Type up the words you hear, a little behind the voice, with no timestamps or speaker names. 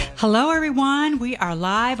Hello, everyone. We are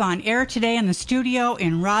live on air today in the studio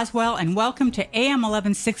in Roswell, and welcome to AM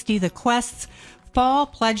 1160, The Quest's Fall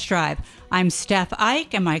Pledge Drive. I'm Stef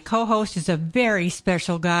Eich, and my co-host is a very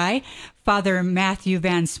special guy, Father Matthew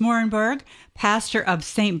Van Smoorenburg, pastor of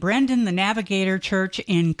St. Brendan the Navigator Church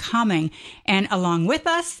in Cumming. And along with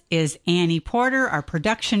us is Annie Porter, our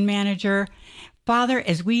production manager. Father,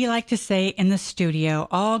 as we like to say in the studio,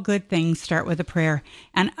 all good things start with a prayer.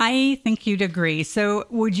 And I think you'd agree. So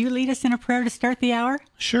would you lead us in a prayer to start the hour?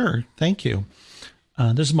 Sure. Thank you.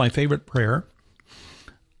 This is my favorite prayer.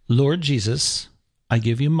 Lord Jesus, I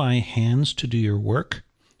give you my hands to do your work.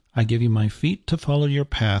 I give you my feet to follow your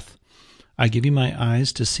path. I give you my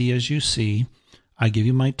eyes to see as you see. I give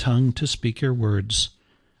you my tongue to speak your words.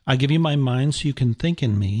 I give you my mind so you can think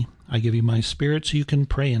in me. I give you my spirit so you can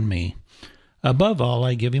pray in me. Above all,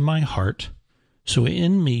 I give you my heart, so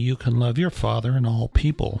in me you can love your Father and all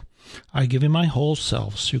people. I give you my whole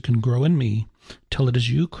self, so you can grow in me, till it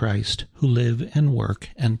is you, Christ, who live and work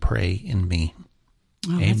and pray in me.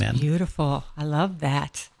 Oh, Amen. That's beautiful. I love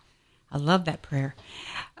that. I love that prayer.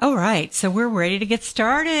 All right, so we're ready to get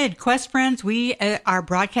started. Quest friends, we are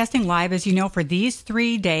broadcasting live, as you know, for these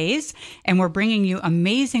 3 days, and we're bringing you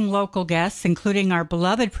amazing local guests, including our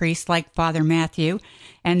beloved priests like Father Matthew,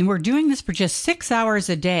 and we're doing this for just 6 hours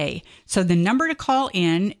a day. So the number to call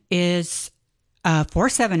in is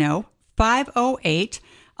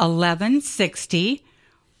 470-508-1160,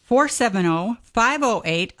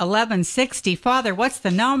 470-508-1160. Father, what's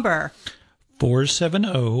the number?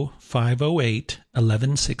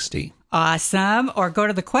 470-508-1160. Awesome. Or go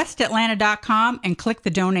to thequestatlanta.com and click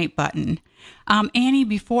the donate button. Annie,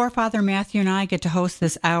 before Father Matthew and I get to host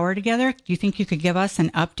this hour together, do you think you could give us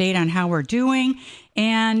an update on how we're doing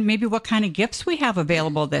and maybe what kind of gifts we have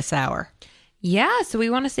available this hour? Yeah, so we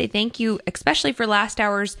want to say thank you, especially for last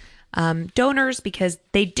hour's donors, because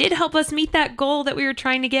they did help us meet that goal that we were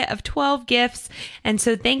trying to get of 12 gifts. And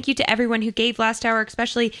so thank you to everyone who gave last hour,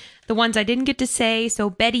 especially the ones I didn't get to say. So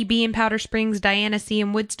Betty B in Powder Springs, Diana C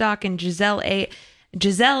in Woodstock, and Giselle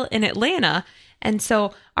in Atlanta. And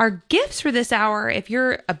so our gifts for this hour, if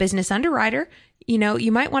you're a business underwriter, you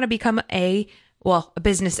might want to become a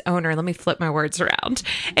business owner. Let me flip my words around.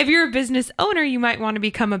 If you're a business owner, you might want to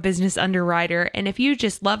become a business underwriter. And if you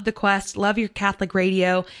just love the Quest, love your Catholic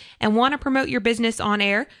radio, and want to promote your business on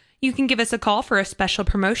air, you can give us a call for a special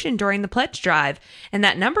promotion during the pledge drive. And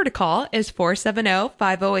that number to call is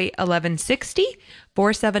 470-508-1160,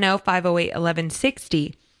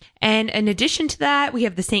 470-508-1160. And in addition to that, we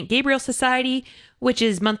have the St. Gabriel Society, which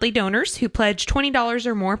is monthly donors who pledge $20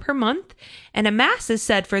 or more per month. And a mass is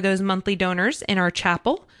said for those monthly donors in our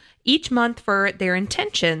chapel each month for their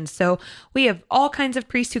intentions. So we have all kinds of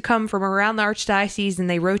priests who come from around the Archdiocese, and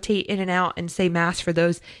they rotate in and out and say mass for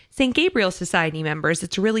those St. Gabriel Society members.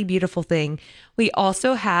 It's a really beautiful thing. We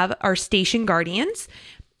also have our station guardians.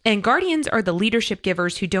 And guardians are the leadership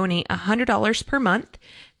givers who donate $100 per month.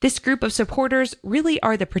 This group of supporters really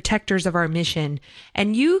are the protectors of our mission,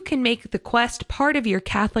 and you can make the Quest part of your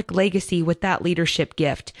Catholic legacy with that leadership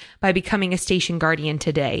gift by becoming a station guardian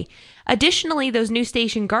today. Additionally, those new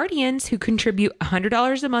station guardians who contribute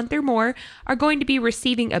 $100 a month or more are going to be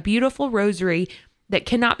receiving a beautiful rosary that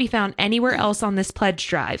cannot be found anywhere else on this pledge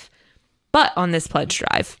drive, but on this pledge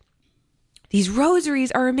drive. These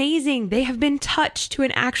rosaries are amazing. They have been touched to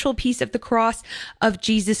an actual piece of the cross of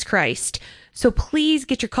Jesus Christ. So please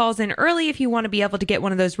get your calls in early if you want to be able to get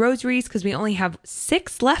one of those rosaries, because we only have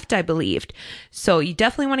 6 left, I believe. So you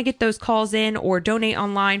definitely want to get those calls in or donate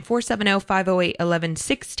online,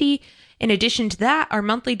 470-508-1160. In addition to that, our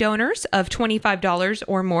monthly donors of $25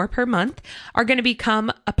 or more per month are going to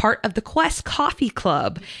become a part of the Quest Coffee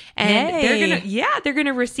Club. And they're going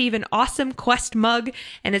to receive an awesome Quest mug,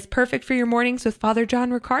 and it's perfect for your mornings with Father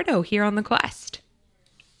John Ricardo here on the Quest.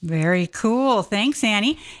 Very cool. Thanks,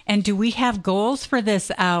 Annie. And do we have goals for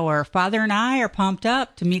this hour? Father and I are pumped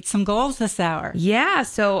up to meet some goals this hour. Yeah,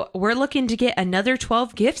 so we're looking to get another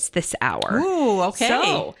 12 gifts this hour. Ooh, okay.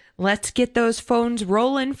 So let's get those phones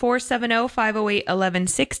rolling,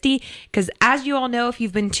 470-508-1160, because as you all know, if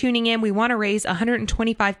you've been tuning in, we want to raise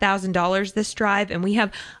 $125,000 this drive, and we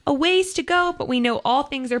have a ways to go, but we know all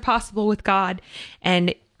things are possible with God.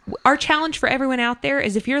 And our challenge for everyone out there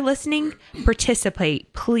is, if you're listening,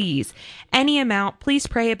 participate, please. Any amount, please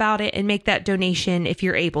pray about it and make that donation if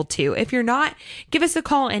you're able to. If you're not, give us a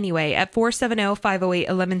call anyway at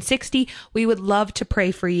 470-508-1160. We would love to pray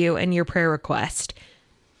for you and your prayer request.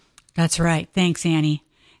 That's right. Thanks, Annie.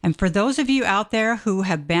 And for those of you out there who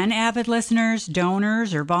have been avid listeners,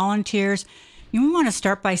 donors, or volunteers, we want to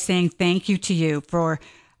start by saying thank you to you for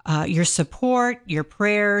your support, your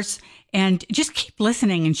prayers, and just keep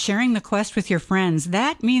listening and sharing the quest with your friends.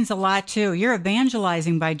 That means a lot too. You're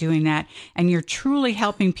evangelizing by doing that, and you're truly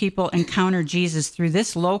helping people encounter Jesus through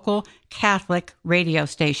this local Catholic radio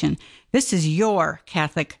station. This is your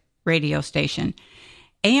Catholic radio station.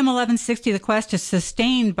 AM 1160 The Quest is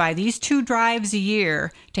sustained by these 2 drives a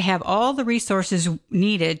year to have all the resources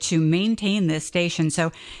needed to maintain this station.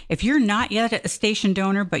 So if you're not yet a station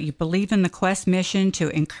donor, but you believe in the Quest mission to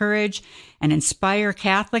encourage and inspire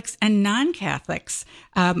Catholics and non-Catholics,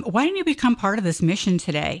 why don't you become part of this mission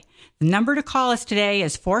today? The number to call us today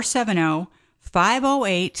is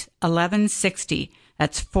 470-508-1160.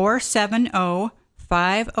 That's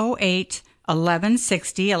 470-508-1160.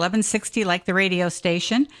 1160 like the radio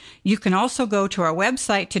station. You can also go to our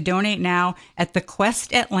website to donate now at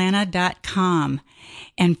thequestatlanta.com.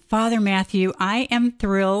 And Father Matthew, I am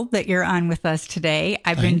thrilled that you're on with us today.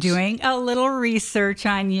 I've been doing a little research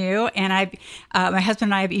on you, and my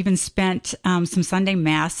husband and I have even spent some Sunday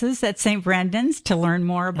masses at St. Brendan's to learn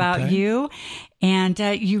more about you. And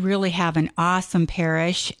you really have an awesome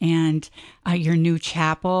parish, and your new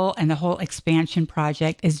chapel and the whole expansion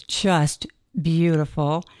project is just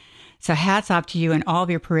beautiful. So hats off to you and all of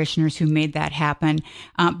your parishioners who made that happen.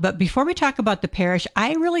 But before we talk about the parish,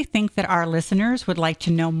 I really think that our listeners would like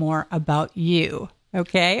to know more about you,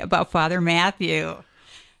 okay? About Father Matthew.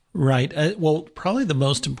 Right. Well, probably the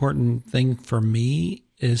most important thing for me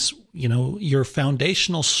is, your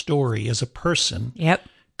foundational story as a person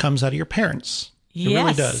comes out of your parents. It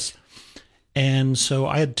really does. And so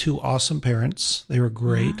I had 2 awesome parents. They were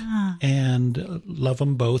great and love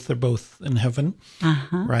them both. They're both in heaven,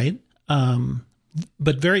 right?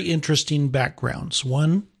 But very interesting backgrounds.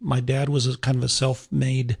 One, my dad was a kind of a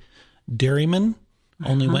self-made dairyman,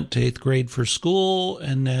 only went to 8th grade for school,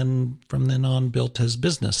 and then from then on built his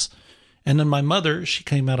business. And then my mother, she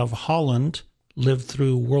came out of Holland, lived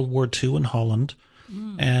through World War II in Holland,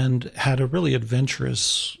 and had a really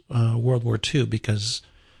adventurous World War II, because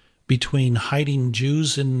between hiding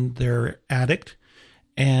Jews in their attic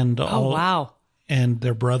and and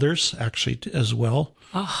their brothers actually as well.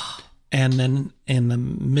 And then in the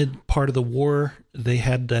mid part of the war, they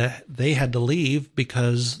had to leave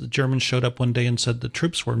because the Germans showed up one day and said the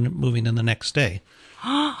troops were moving in the next day.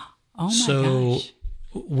 Gosh.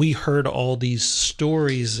 We heard all these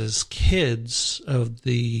stories as kids of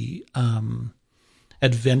the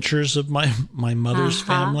adventures of my mother's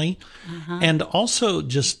family, and also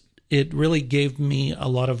just it really gave me a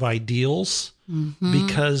lot of ideals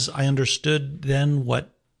because I understood then what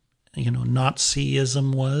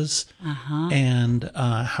Nazism was and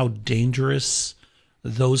how dangerous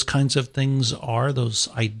those kinds of things are, those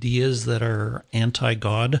ideas that are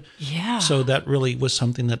anti-God. Yeah. So that really was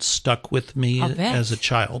something that stuck with me as a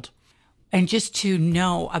child. And just to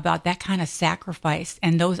know about that kind of sacrifice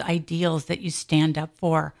and those ideals that you stand up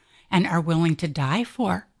for and are willing to die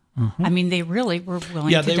for. I mean, they really were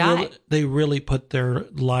willing to die. They really put their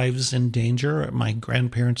lives in danger. My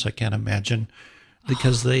grandparents, I can't imagine,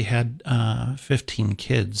 because they had 15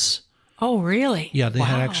 kids. Oh, really? Yeah, they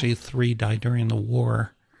had actually 3 die during the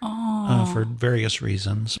war for various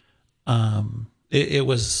reasons. It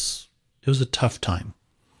was a tough time.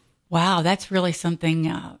 Wow, that's really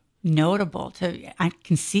something notable. I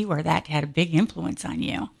can see where that had a big influence on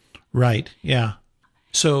you. Right, yeah.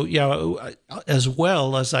 So, as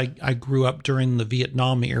well as I grew up during the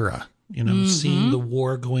Vietnam era, seeing the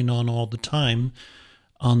war going on all the time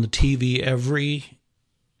on the TV every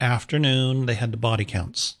afternoon, they had the body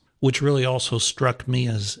counts, which really also struck me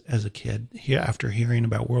as a kid after hearing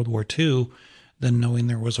about World War II, then knowing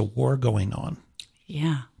there was a war going on.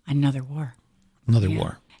 Yeah, another war.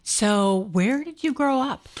 War. So where did you grow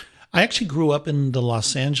up? I actually grew up in the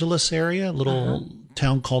Los Angeles area, a little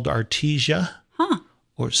town called Artesia.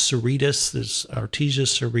 Or Cerritos. There's Artesia,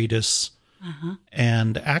 Cerritos.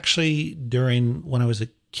 And actually, when I was a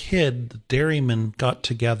kid, the dairymen got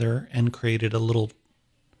together and created a little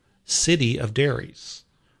city of dairies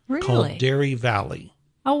called Dairy Valley.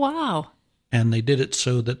 Oh, wow. And they did it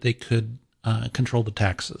so that they could control the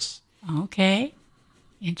taxes. Okay.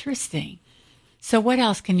 Interesting. So what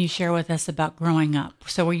else can you share with us about growing up?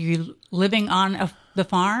 So were you living on the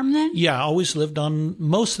farm then? Yeah, I always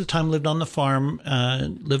most of the time lived on the farm.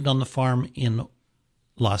 Lived on the farm in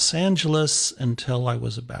Los Angeles until I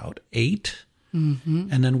was about 8.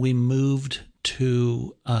 And then we moved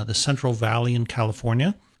to the Central Valley in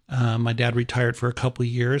California. My dad retired for a couple of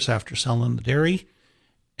years after selling the dairy.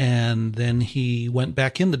 And then he went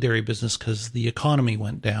back in the dairy business because the economy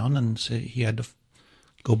went down, and so he had to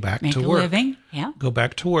go back to work. Living, yeah. Go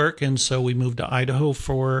back to work. And so we moved to Idaho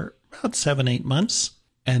for about 7-8 months.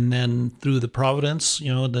 And then through the providence,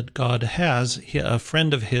 that God has, a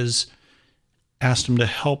friend of his asked him to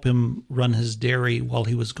help him run his dairy while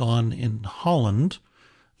he was gone in Holland,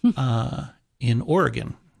 in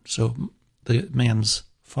Oregon. So the man's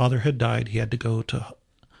father had died. He had to go to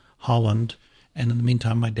Holland. And in the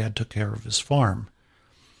meantime, my dad took care of his farm.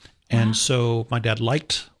 And so my dad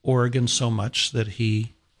liked Oregon so much that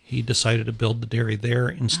he decided to build the dairy there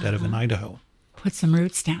instead of in Idaho. Put some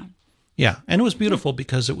roots down. Yeah, and it was beautiful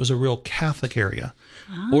because it was a real Catholic area.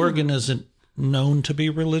 Oregon isn't known to be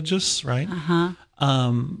religious, right?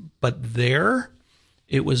 But there,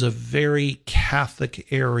 it was a very Catholic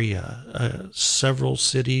area. Several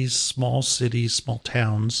cities, small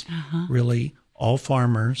towns, really, all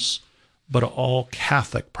farmers, but all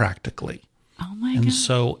Catholic practically. Oh my And God.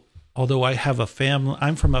 so, although I have a family,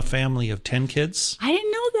 I'm from a family of 10 kids. I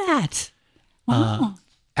didn't know that. Wow.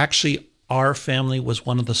 Actually, our family was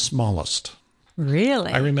one of the smallest.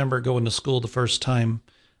 Really? I remember going to school the first time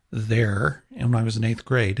there, and when I was in 8th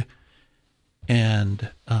grade. And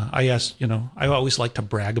I asked, I always like to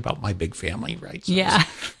brag about my big family, right? So Yeah.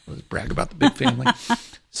 I was brag about the big family.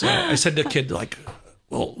 So I said to a kid,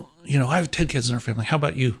 well, I have 10 kids in our family. How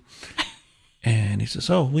about you? And he says,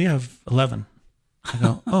 oh, we have 11. I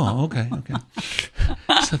go, oh, okay.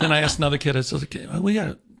 So then I asked another kid, I said, okay, we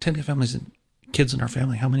got 10 families and kids in our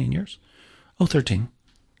family. How many in yours? Oh, 13.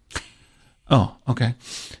 Oh, okay.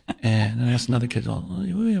 And then I asked another kid, well,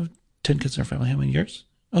 we have 10 kids in our family. How many in yours?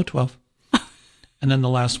 Oh, 12. And then the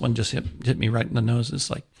last one just hit me right in the nose.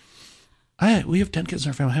 It's like, we have 10 kids in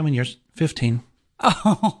our family. How many in yours? 15.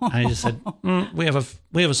 Oh. I just said, we have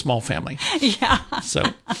a small family. Yeah. So,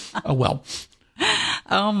 oh well.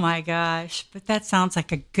 Oh my gosh. But that sounds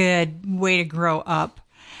like a good way to grow up.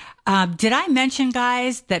 Did I mention,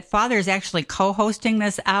 guys, that Father is actually co-hosting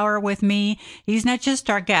this hour with me? He's not just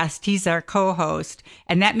our guest, he's our co-host.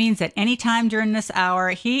 And that means that anytime during this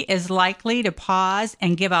hour, he is likely to pause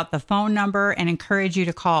and give out the phone number and encourage you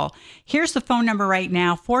to call. Here's the phone number right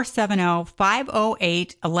now,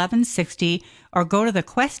 470-508-1160, or go to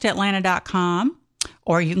thequestatlanta.com,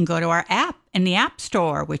 or you can go to our app in the App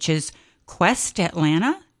Store, which is Quest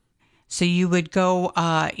Atlanta. So you would go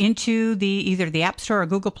into either the App Store or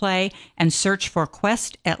Google Play and search for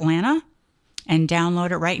Quest Atlanta and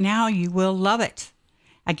download it right now. You will love it.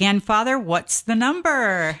 Again, Father, what's the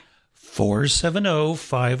number?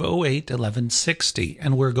 470-508-1160.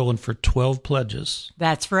 And we're going for 12 pledges.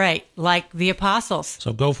 That's right, like the apostles.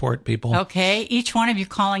 So go for it, people. Okay, each one of you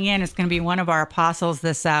calling in is going to be one of our apostles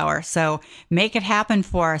this hour. So make it happen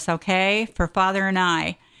for us, okay, for Father and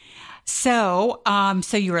I. So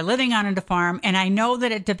you were living on a farm, and I know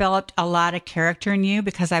that it developed a lot of character in you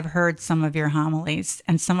because I've heard some of your homilies,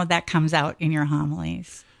 and some of that comes out in your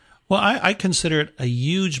homilies. Well, I consider it a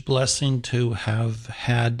huge blessing to have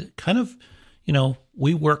had kind of,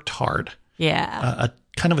 we worked hard. Yeah. A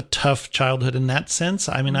kind of a tough childhood in that sense.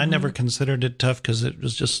 I mean, I never considered it tough because it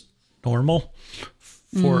was just normal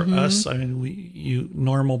for us. I mean,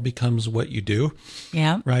 normal becomes what you do.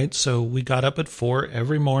 Yeah. Right. So we got up at 4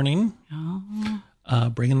 every morning,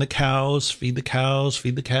 bring in the cows, feed the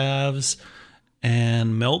calves,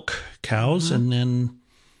 and milk cows. And then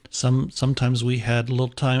sometimes we had a little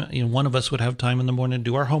time, one of us would have time in the morning to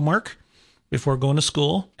do our homework before going to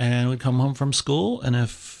school, and we'd come home from school. And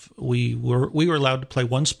if we were allowed to play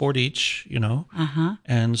one sport each,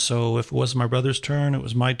 and so if it was my brother's turn, it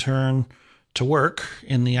was my turn to work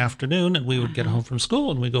in the afternoon, and we would get home from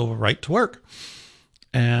school and we go right to work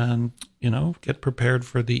and, get prepared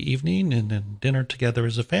for the evening, and then dinner together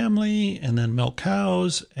as a family, and then milk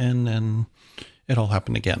cows, and then it all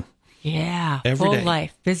happened again. Yeah. Every full day.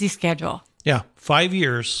 life, busy schedule. Yeah. 5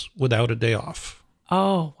 years without a day off.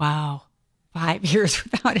 Oh, wow. 5 years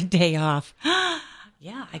without a day off.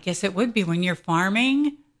 Yeah, I guess it would be when you're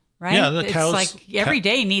farming. Right? Yeah, the it's cows. Like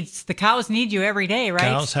the cows need you every day, right?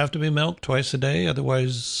 Cows have to be milked twice a day,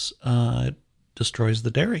 otherwise it destroys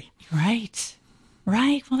the dairy. Right.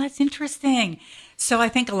 Well, that's interesting. So I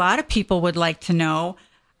think a lot of people would like to know,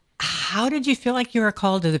 how did you feel like you were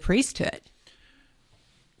called to the priesthood?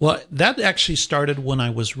 Well, that actually started when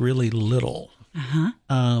I was really little.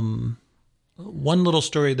 One little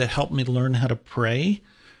story that helped me learn how to pray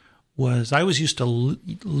was I always used to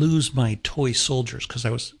lose my toy soldiers because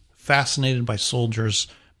I was fascinated by soldiers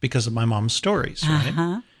because of my mom's stories,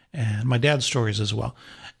 right? And my dad's stories as well.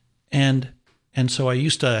 And so I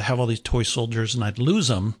used to have all these toy soldiers and I'd lose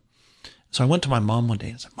them. So I went to my mom one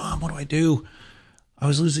day and said, Mom, what do I do? I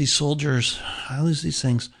always lose these soldiers. I lose these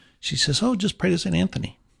things. She says, oh, just pray to St.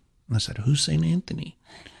 Anthony. And I said, who's St. Anthony?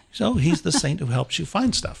 She said, oh, he's the saint who helps you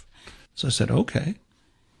find stuff. So I said, okay.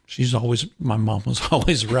 my mom was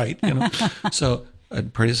always right, you know. So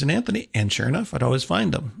I'd pray to St. Anthony, and sure enough, I'd always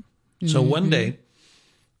find him. So one day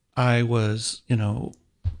I was,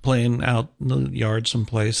 playing out in the yard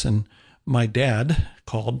someplace, and my dad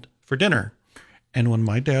called for dinner. And when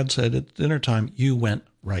my dad said it's dinner time, you went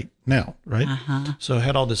right now, right? So I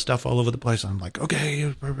had all this stuff all over the place. I'm like, okay,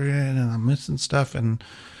 and I'm missing stuff. And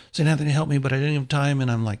St. Anthony helped me, but I didn't have time.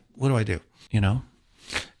 And I'm like, what do I do?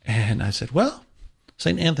 And I said, well,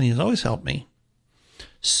 St. Anthony has always helped me.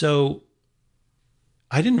 So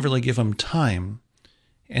I didn't really give him time.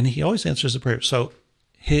 And he always answers the prayer. So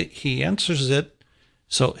he answers it.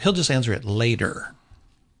 So he'll just answer it later.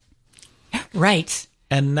 Right.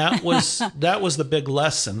 And that was the big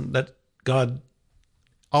lesson, that God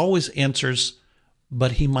always answers,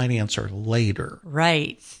 but he might answer later.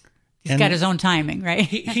 Right. He's got his own timing, right?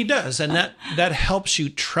 he does. And that helps you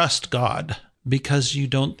trust God, because you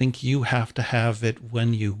don't think you have to have it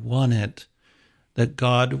when you want it, that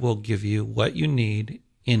God will give you what you need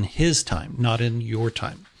in his time, not in your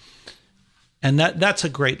time. And that's a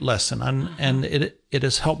great lesson. And it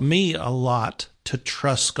has helped me a lot to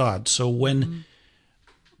trust God. So when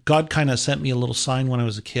God kind of sent me a little sign when I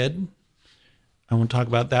was a kid, I won't talk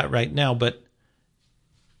about that right now, but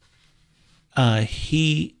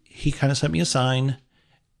he kind of sent me a sign,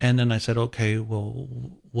 and then I said, okay, well,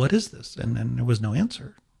 what is this? And then there was no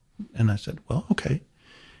answer. And I said, well, okay,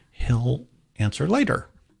 he'll answer later.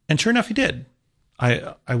 And sure enough, he did.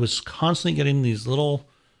 I was constantly getting these little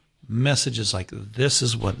messages like, this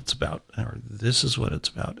is what it's about, or this is what it's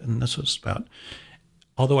about, and this was about.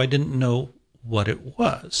 Although I didn't know what it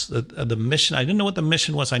was, the mission. I didn't know what the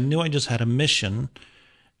mission was. I knew I just had a mission.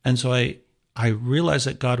 And so I realized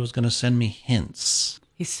that God was going to send me hints.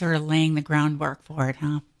 He's sort of laying the groundwork for it,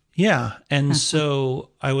 huh? Yeah. And so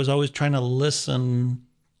I was always trying to listen,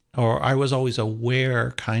 or I was always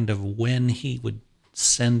aware kind of when he would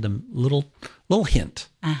send a little hint.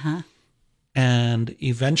 And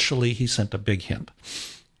eventually he sent a big hint,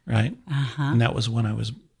 right? And that was when I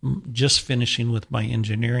was just finishing with my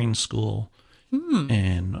engineering school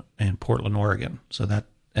in Portland, Oregon. So that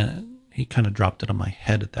he kind of dropped it on my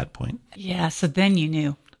head at that point. Yeah, so then you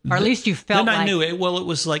knew, or at least you felt then like... I knew it. Well, it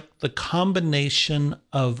was like the combination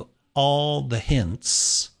of all the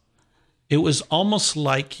hints. It was almost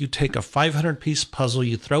like you take a 500-piece puzzle,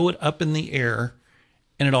 you throw it up in the air,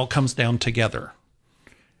 and it all comes down together.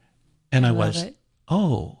 And I was,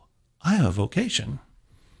 I have a vocation.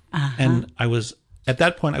 And at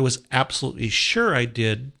that point, I was absolutely sure I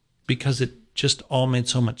did, because it just all made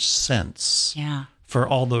so much sense. Yeah. For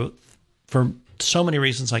so many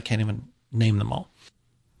reasons, I can't even name them all.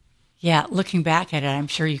 Yeah, looking back at it, I'm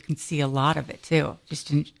sure you can see a lot of it too, just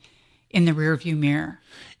in the rearview mirror.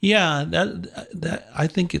 Yeah, that I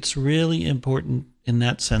think it's really important in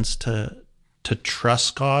that sense to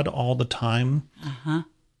trust God all the time,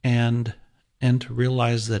 and to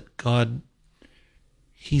realize that God,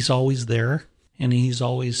 he's always there, and he's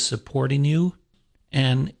always supporting you.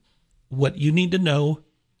 And what you need to know,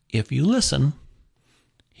 if you listen,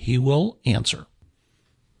 he will answer.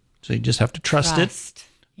 So you just have to trust it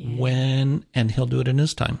and he'll do it in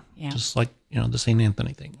his time. Yeah. Just like, the St.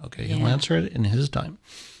 Anthony thing. Okay, he'll answer it in his time.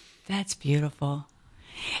 That's beautiful.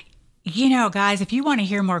 Guys, if you want to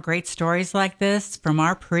hear more great stories like this from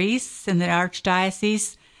our priests in the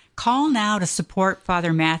Archdiocese, call now to support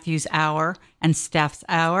Father Matthew's Hour and Stef's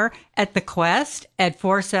Hour at the Quest at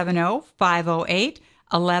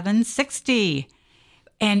 470-508-1160.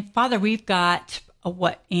 And Father, we've got,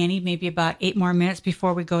 Annie, maybe about 8 more minutes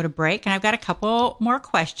before we go to break. And I've got a couple more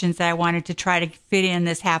questions that I wanted to try to fit in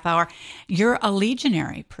this half hour. You're a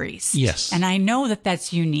legionary priest. Yes. And I know that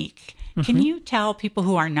that's unique. Can you tell people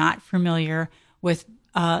who are not familiar with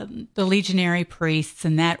the legionary priests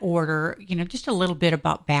and that order, just a little bit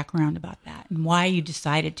about background about that and why you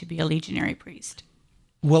decided to be a legionary priest?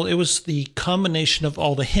 Well, it was the combination of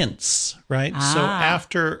all the hints, right? So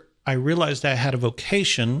after I realized I had a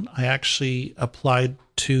vocation, I actually applied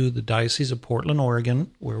to the Diocese of Portland,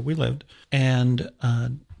 Oregon, where we lived, and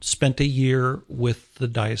spent a year with the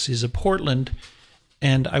Diocese of Portland.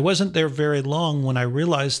 And I wasn't there very long when I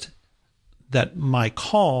realized that my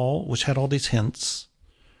call, which had all these hints,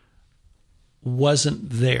 wasn't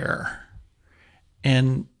there.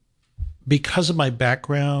 And because of my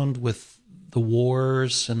background with the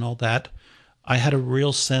wars and all that, I had a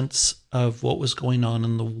real sense of what was going on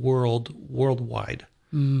in the worldwide.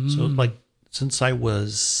 So like since I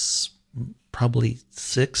was probably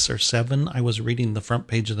 6 or 7, I was reading the front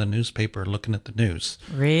page of the newspaper, looking at the news.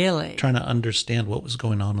 Really? Trying to understand what was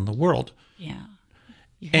going on in the world. Yeah.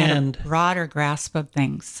 You had a broader grasp of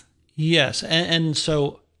things. Yes. And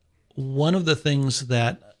so one of the things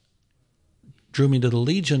that drew me to the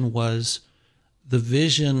Legion was the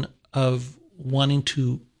vision of wanting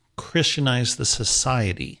to Christianize the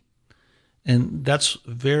society. And that's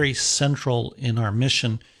very central in our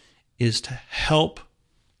mission, is to help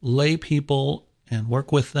lay people and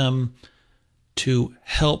work with them to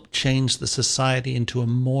help change the society into a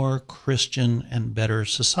more Christian and better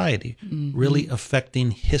society, really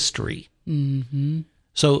affecting history.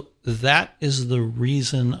 So that is the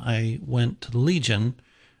reason I went to the Legion,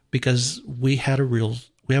 because we have a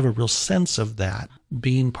real sense of that,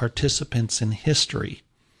 being participants in history.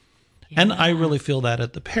 Yeah. And I really feel that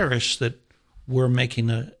at the parish, that we're making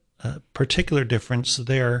a particular difference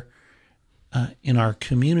there in our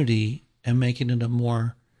community and making it a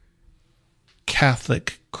more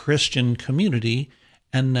Catholic Christian community,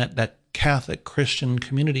 and that Catholic Christian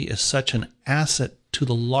community is such an asset to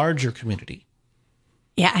the larger community.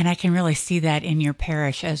 Yeah, and I can really see that in your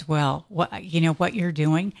parish as well. What you're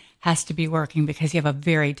doing has to be working, because you have a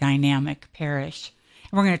very dynamic parish.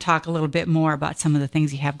 And we're going to talk a little bit more about some of the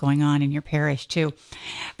things you have going on in your parish too.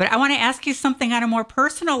 But I want to ask you something on a more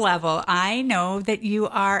personal level. I know that you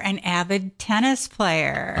are an avid tennis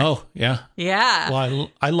player. Oh, yeah. Yeah.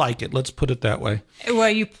 Well, I like it. Let's put it that way. Well,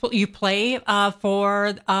 you play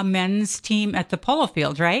for a men's team at the polo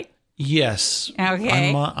field, right? Yes.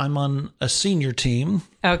 Okay. I'm on a senior team.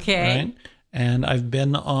 Okay. Right? And I've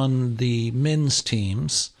been on the men's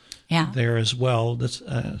teams there as well. That's,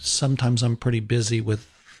 sometimes I'm pretty busy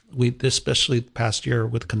especially the past year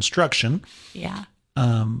with construction. Yeah.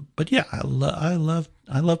 But yeah, I love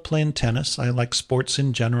playing tennis. I like sports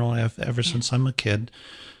in general. I have ever since I'm a kid.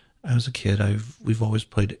 I was a kid. We've always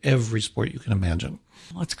played every sport you can imagine.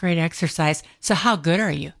 Well, it's great exercise. So how good are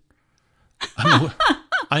you?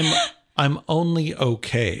 I'm only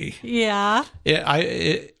okay. Yeah.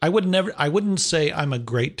 I wouldn't say I'm a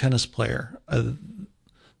great tennis player.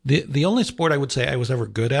 The only sport I would say I was ever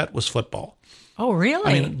good at was football. Oh,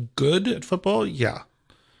 really? I mean, good at football? Yeah.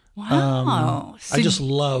 Wow. So I just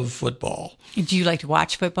love football. do you like to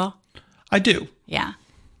watch football? I do. Yeah.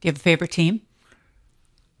 Do you have a favorite team?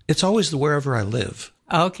 It's always wherever I live.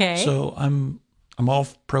 Okay. So I'm all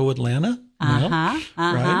pro Atlanta.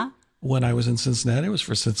 Right? When I was in Cincinnati, I was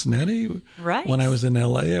for Cincinnati. Right. When I was in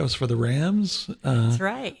LA, I was for the Rams. That's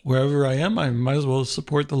right. Wherever I am, I might as well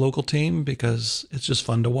support the local team, because it's just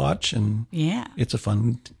fun to watch, and it's a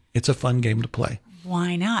fun game to play.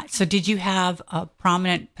 Why not? So did you have a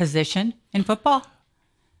prominent position in football?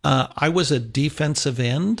 I was a defensive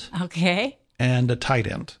end. Okay. And a tight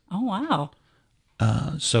end. Oh, wow.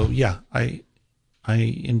 So yeah, I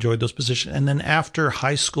enjoyed those positions. And then after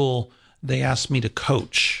high school, they asked me to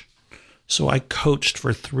coach. So I coached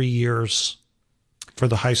for 3 years for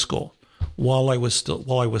the high school while I was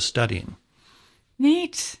studying.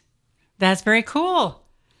 Neat. That's very cool.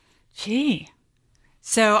 Gee.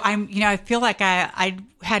 So I feel like I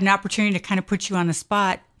had an opportunity to kind of put you on the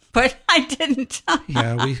spot, but I didn't.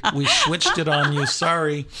 Yeah, we switched it on you.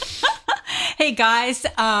 Sorry. Hey guys,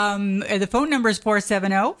 the phone number is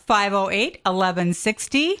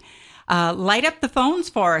 470-508-1160. Light up the phones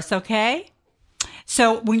for us, okay?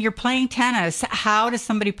 So when you're playing tennis, how does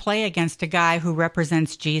somebody play against a guy who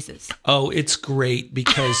represents Jesus? Oh, it's great,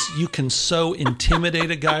 because you can so intimidate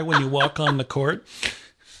a guy when you walk on the court.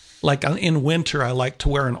 Like in winter, I like to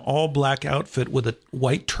wear an all black outfit with a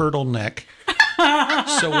white turtleneck.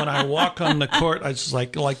 So when I walk on the court, I just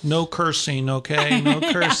like no cursing, okay? No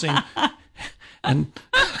cursing. And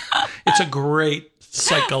it's a great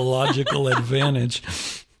psychological advantage.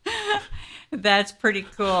 That's pretty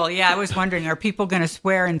cool. Yeah, I was wondering, are people going to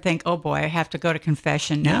swear and think, oh boy, I have to go to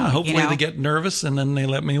confession now? Yeah, hopefully they get nervous and then they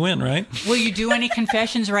let me win, right? Will you do any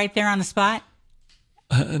confessions right there on the spot?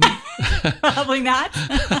 Probably not.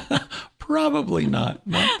 Probably not.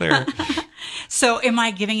 Not there. So am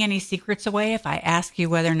I giving any secrets away if I ask you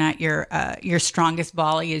whether or not your strongest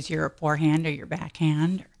volley is your forehand or your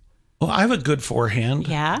backhand? Well, I have a good forehand.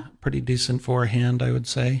 Yeah. Pretty decent forehand, I would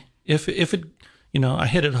say. If it, I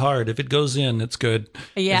hit it hard. If it goes in, it's good.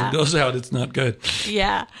 Yeah. If it goes out, it's not good.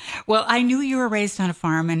 Yeah. Well, I knew you were raised on a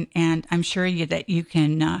farm, and I'm sure that you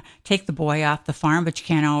can take the boy off the farm, but you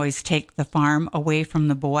can't always take the farm away from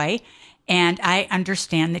the boy. And I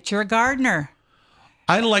understand that you're a gardener.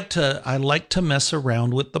 I like to mess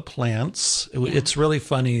around with the plants. It's really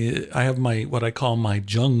funny. I have what I call my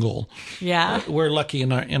jungle. Yeah. We're lucky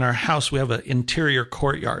in our house. We have an interior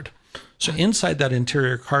courtyard. So inside that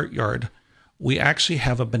interior courtyard, we actually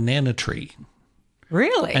have a banana tree.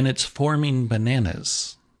 Really? And it's forming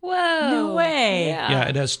bananas. Whoa. No way. Yeah,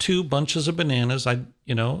 it has 2 bunches of bananas. A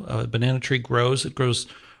banana tree grows. It grows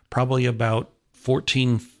probably about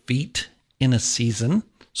 14 feet in a season.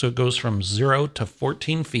 So it goes from 0 to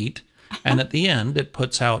 14 feet. And at the end, it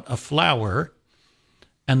puts out a flower.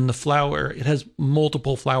 And the flower, it has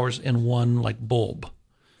multiple flowers in one like bulb.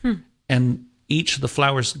 And each of the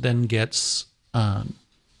flowers then gets, turns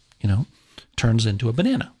into a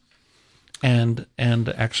banana. And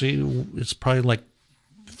actually, it's probably like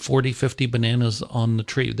 40, 50 bananas on the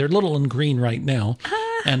tree. They're little and green right now.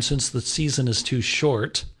 And since the season is too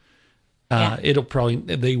short,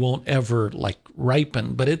 they won't ever like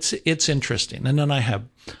ripen, but it's interesting. And then I have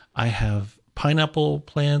pineapple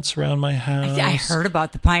plants around my house. I heard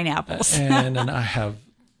about the pineapples. and I have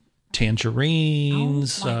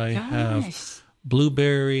tangerines. I have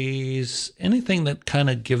blueberries, anything that kind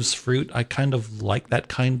of gives fruit. I kind of like that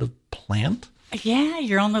kind of plant. Yeah,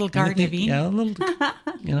 your own little garden of Eden. Yeah, a little,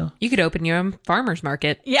 You could open your own farmer's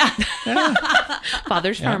market. Yeah.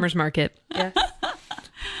 Father's farmer's market. Yeah.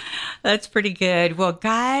 That's pretty good. Well,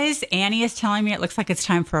 guys, Annie is telling me it looks like it's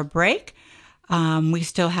time for a break. We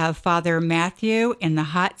still have Father Matthew in the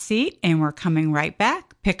hot seat, and we're coming right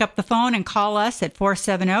back. Pick up the phone and call us at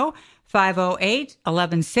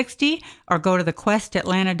 470-508-1160, or go to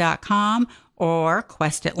thequestatlanta.com or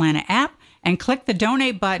Quest Atlanta app and click the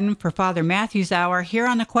donate button for Father Matthew's Hour here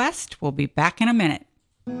on The Quest. We'll be back in a minute.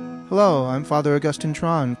 Hello, I'm Father Augustine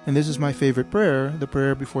Tron, and this is my favorite prayer, the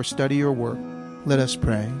prayer before study or work. Let us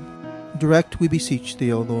pray. Direct, we beseech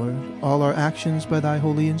thee, O Lord, all our actions by thy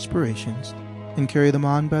holy inspirations, and carry them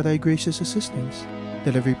on by thy gracious assistance,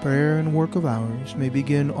 that every prayer and work of ours may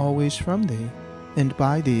begin always from thee, and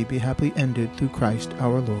by thee be happily ended through Christ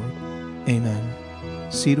our Lord.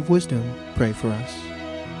 Amen. Seed of wisdom, pray for us.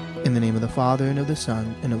 In the name of the Father, and of the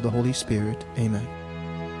Son, and of the Holy Spirit. Amen.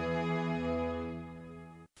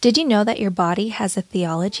 Did you know that your body has a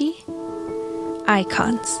theology?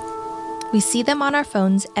 Icons. We see them on our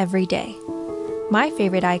phones every day. My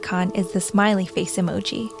favorite icon is the smiley face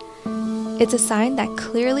emoji. It's a sign that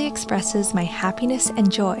clearly expresses my happiness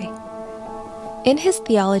and joy. In his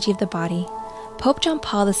Theology of the Body, Pope John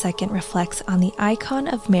Paul II reflects on the icon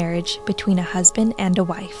of marriage between a husband and a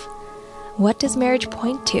wife. What does marriage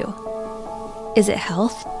point to? Is it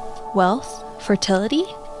health, wealth, fertility?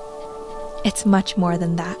 It's much more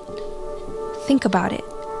than that. Think about it.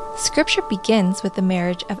 Scripture begins with the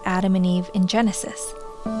marriage of Adam and Eve in Genesis,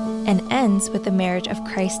 and ends with the marriage of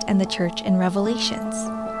Christ and the Church in Revelations.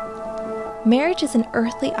 Marriage is an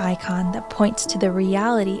earthly icon that points to the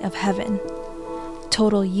reality of heaven,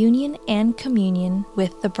 total union and communion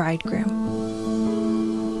with the bridegroom.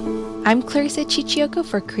 I'm Clarissa Chichioka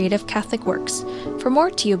for Creative Catholic Works. For more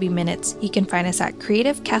TOB Minutes, you can find us at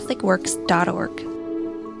creativecatholicworks.org.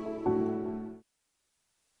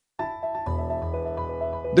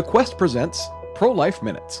 The Quest presents Pro-Life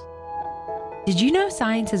Minutes. Did you know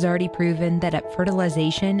science has already proven that at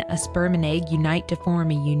fertilization, a sperm and egg unite to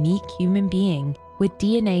form a unique human being with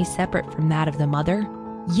DNA separate from that of the mother?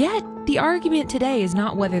 Yet, the argument today is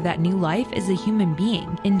not whether that new life is a human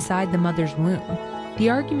being inside the mother's womb. The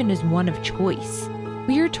argument is one of choice.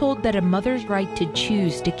 We are told that a mother's right to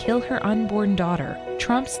choose to kill her unborn daughter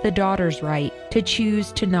trumps the daughter's right to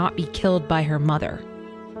choose to not be killed by her mother.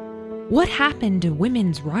 What happened to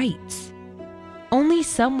women's rights? Only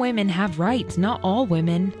some women have rights, not all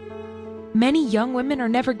women. Many young women are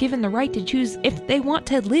never given the right to choose if they want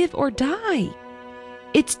to live or die.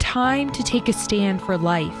 It's time to take a stand for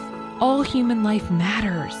life. All human life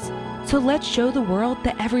matters. So let's show the world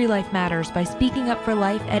that every life matters by speaking up for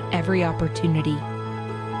life at every opportunity.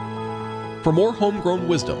 For more homegrown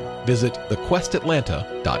wisdom, visit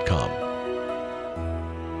thequestatlanta.com.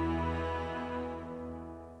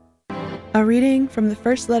 A reading from the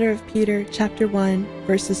first letter of Peter, chapter 1,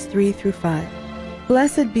 verses 3 through 5.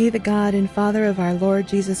 Blessed be the God and Father of our Lord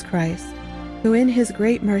Jesus Christ, who in his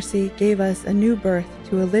great mercy gave us a new birth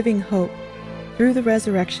to a living hope through the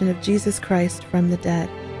resurrection of Jesus Christ from the dead,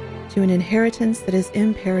 to an inheritance that is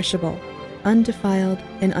imperishable, undefiled,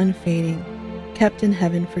 and unfading, kept in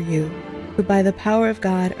heaven for you, who by the power of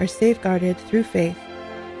God are safeguarded through faith,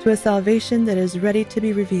 to a salvation that is ready to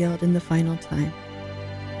be revealed in the final time.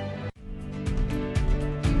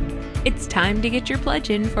 It's time to get your pledge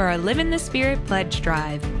in for our Live in the Spirit pledge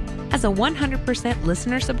drive. As a 100%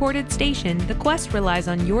 listener-supported station, The Quest relies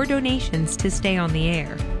on your donations to stay on the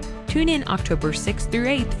air. Tune in October 6th through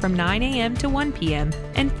 8th from 9 a.m. to 1 p.m.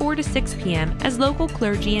 and 4 to 6 p.m. as local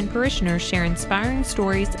clergy and parishioners share inspiring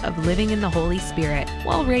stories of living in the Holy Spirit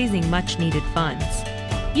while raising much-needed funds.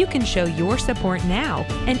 You can show your support now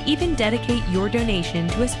and even dedicate your donation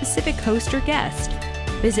to a specific host or guest.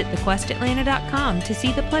 Visit thequestatlanta.com to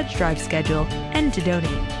see the pledge drive schedule and to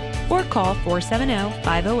donate. Or call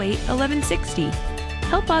 470-508-1160.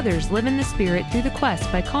 Help others live in the Spirit through the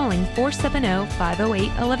Quest by calling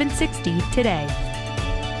 470-508-1160 today.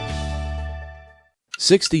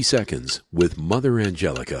 60 Seconds with Mother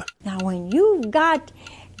Angelica. Now, when you've got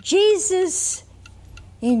Jesus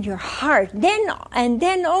in your heart,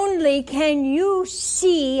 then only can you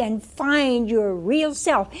see and find your real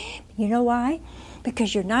self. You know why?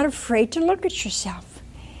 Because you're not afraid to look at yourself.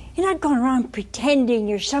 You're not going around pretending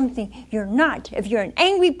you're something you're not. If you're an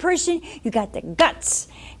angry person, you got the guts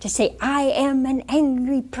to say, I am an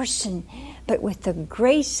angry person. But with the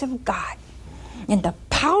grace of God and the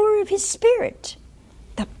power of His Spirit,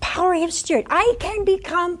 I can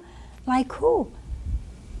become like who?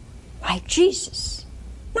 Like Jesus.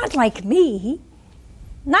 Not like me,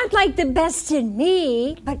 not like the best in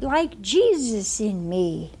me, but like Jesus in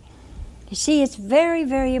me. You see, it's very,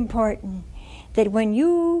 very important that when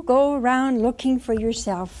you go around looking for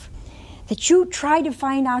yourself, that you try to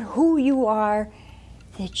find out who you are,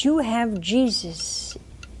 that you have Jesus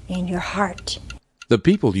in your heart. The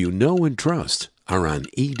people you know and trust are on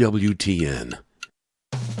EWTN.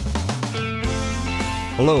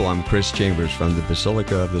 Hello, I'm Chris Chambers from the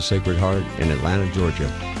Basilica of the Sacred Heart in Atlanta, Georgia.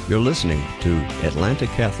 You're listening to Atlanta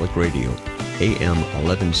Catholic Radio, AM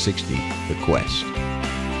 1160, The Quest.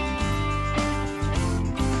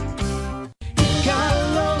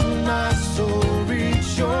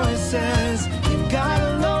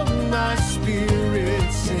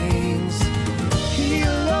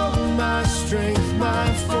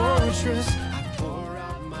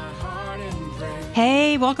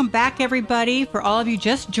 Hey, welcome back, everybody. For all of you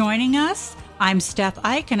just joining us, I'm Stef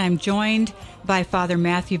Eich, and I'm joined by Father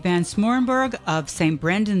Matthew Van Smoorenburg of St.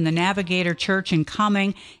 Brendan, the Navigator Church in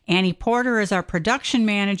Cumming. Annie Porter is our production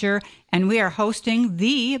manager, and we are hosting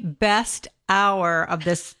the best hour of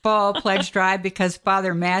this fall pledge drive because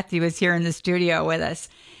Father Matthew is here in the studio with us.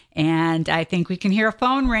 And I think we can hear a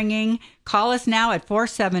phone ringing. Call us now at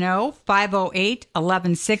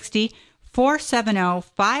 470-508-1160.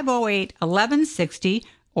 470-508-1160,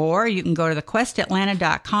 or you can go to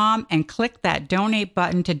thequestatlanta.com and click that donate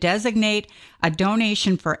button to designate a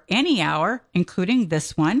donation for any hour, including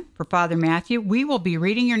this one for Father Matthew. We will be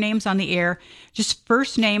reading your names on the air, just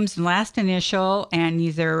first names and last initial, and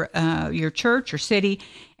either your church or city.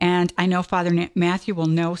 And I know Father Matthew will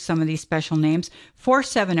know some of these special names.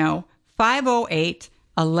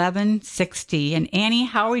 470-508-1160. And Annie,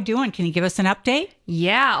 how are we doing? Can you give us an update?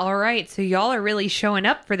 Yeah, all right. So y'all are really showing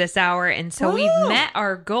up for this hour, and so we've met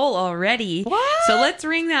our goal already. What? So let's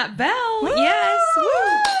ring that bell. Woo! Yes. Woo!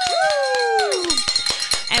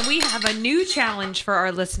 And we have a new challenge for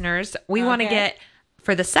our listeners. We want to get,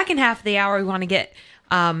 for the second half of the hour, we want to get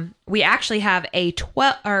we actually have a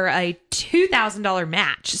 $2,000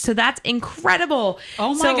 match. So that's incredible.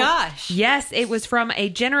 Oh my gosh. Yes, it was from a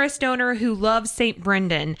generous donor who loves St.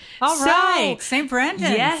 Brendan. All right. St.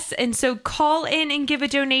 Brendan. Yes. And so call in and give a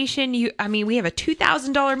donation. We have a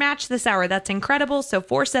 $2,000 match this hour. That's incredible. So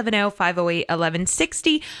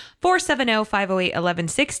 470-508-1160.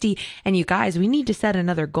 470-508-1160. And you guys, we need to set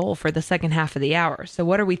another goal for the second half of the hour. So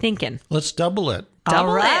what are we thinking? Let's double it.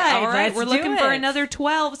 All right. Let's We're looking for another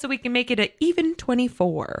 12 so we can make it an even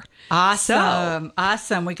 24. Awesome.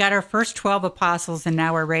 Awesome. We got our first 12 apostles and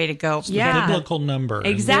now we're ready to go. Yeah. The biblical number.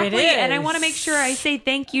 Exactly. And I want to make sure I say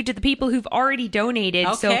thank you to the people who've already donated.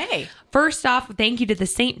 Okay. So first off, thank you to the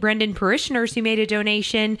St. Brendan parishioners who made a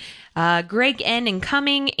donation. Greg N. in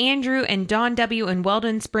Cumming, Andrew and Don W. in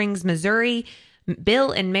Weldon Springs, Missouri,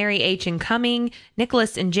 Bill and Mary Eich in Cumming,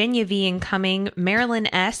 Nicholas and Jenya V. in Cumming,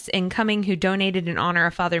 Marilyn S. in Cumming who donated in honor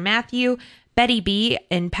of Father Matthew, Betty B.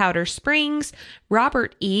 in Powder Springs,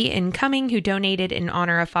 Robert E. in Cumming who donated in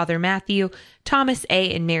honor of Father Matthew, Thomas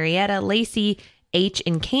A. in Marietta, Lacey H.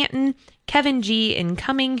 in Canton, Kevin G. in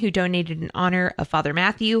Cumming, who donated in honor of Father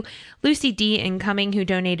Matthew, Lucy D. in Cumming, who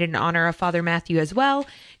donated in honor of Father Matthew as well,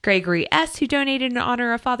 Gregory S., who donated in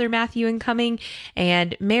honor of Father Matthew in Cumming,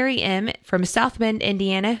 and Mary M. from South Bend,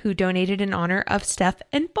 Indiana, who donated in honor of Stef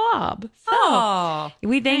and Bob. So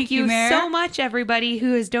we thank you so much, everybody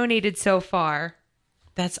who has donated so far.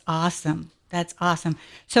 That's awesome. That's awesome.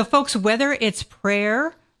 So, folks, whether it's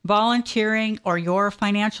prayer, volunteering, or your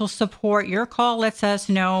financial support, your call lets us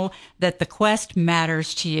know that the quest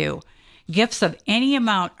matters to you. Gifts of any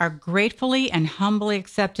amount are gratefully and humbly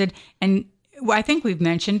accepted. And I think we've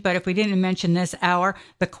mentioned, but if we didn't mention this hour,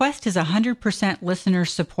 the Quest is a 100%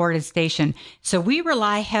 listener-supported station. So we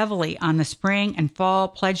rely heavily on the spring and fall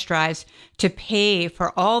pledge drives to pay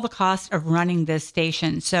for all the costs of running this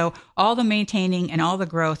station. So all the maintaining and all the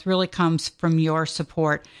growth really comes from your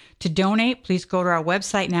support. To donate, please go to our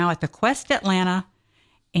website now at thequestatlanta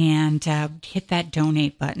and hit that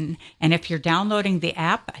donate button. And if you're downloading the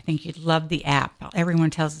app, I think you'd love the app. Everyone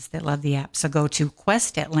tells us they love the app. So go to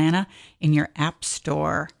Quest Atlanta in your app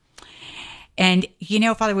store. And,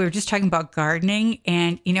 Father, we were just talking about gardening.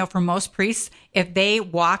 And, for most priests, if they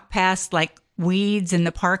walk past like weeds in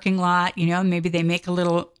the parking lot, maybe they make a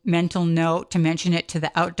little mental note to mention it to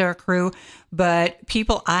the outdoor crew. But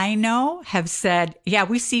people I know have said, yeah,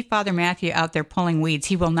 we see Father Matthew out there pulling weeds.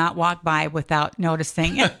 He will not walk by without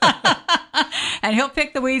noticing. And he'll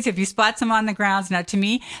pick the weeds if he spots them on the grounds. Now, to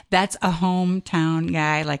me, that's a hometown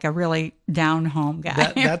guy, like a really down-home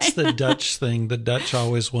guy. That's the Dutch thing. The Dutch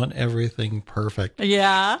always want everything perfect.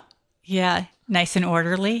 Yeah. Yeah. Nice and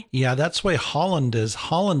orderly. Yeah, that's why Holland is.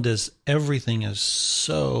 Everything is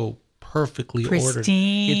so perfectly pristine. Ordered.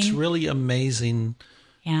 It's really amazing.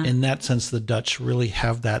 Yeah. In that sense, the Dutch really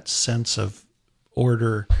have that sense of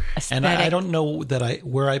order. Aesthetic. And I don't know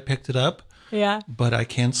where I picked it up. Yeah. But I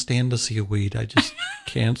can't stand to see a weed. I just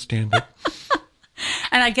can't stand it.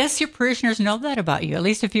 And I guess your parishioners know that about you. At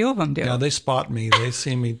least a few of them do. Yeah, they spot me. They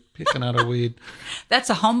see me picking out a weed. That's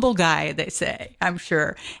a humble guy, they say, I'm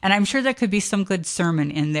sure. And I'm sure there could be some good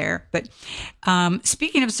sermon in there. But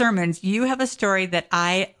speaking of sermons, you have a story that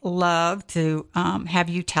I love to have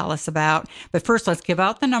you tell us about. But first, let's give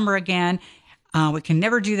out the number again. We can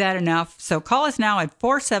never do that enough. So call us now at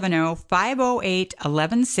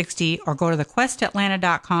 470-508-1160 or go to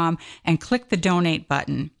thequestatlanta.com and click the donate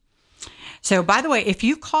button. So, by the way, if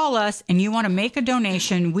you call us and you want to make a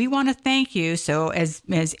donation, we want to thank you. So, as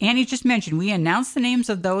Annie just mentioned, we announce the names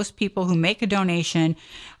of those people who make a donation,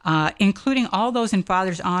 including all those in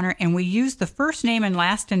Father's honor, and we use the first name and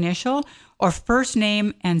last initial or first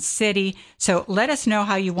name and city. So let us know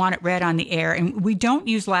how you want it read on the air. And we don't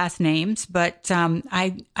use last names, but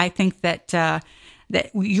I think that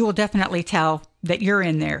you will definitely tell that you're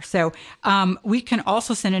in there. So we can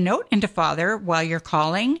also send a note into Father while you're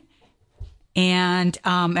calling and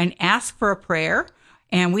ask for a prayer.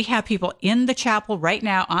 And we have people in the chapel right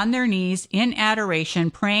now on their knees in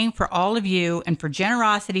adoration, praying for all of you and for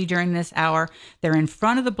generosity during this hour. They're in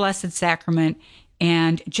front of the Blessed Sacrament.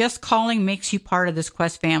 And just calling makes you part of this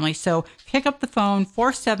Quest family. So pick up the phone,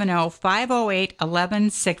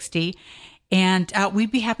 470-508-1160. And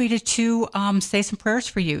we'd be happy to say some prayers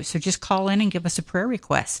for you. So just call in and give us a prayer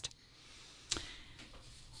request.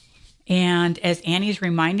 And as Annie's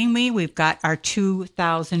reminding me, we've got our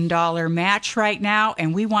 $2,000 match right now,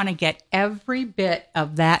 and we want to get every bit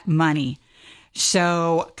of that money.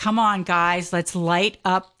 So come on, guys, let's light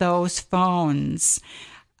up those phones.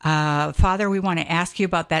 Father, we want to ask you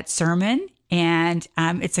about that sermon, and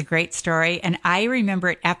it's a great story. And I remember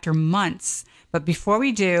it after months. But before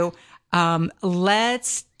we do,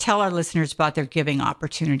 let's tell our listeners about their giving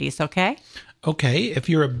opportunities, okay? Okay, if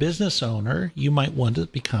you're a business owner, you might want to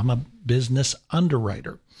become a business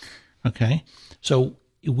underwriter. Okay, so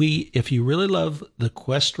if you really love the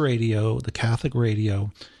Quest Radio, the Catholic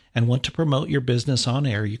radio, and want to promote your business on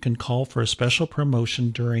air, you can call for a special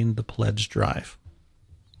promotion during the pledge drive.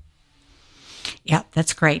 Yeah,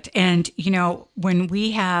 that's great. And, when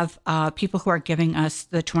we have people who are giving us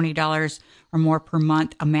the $20 or more per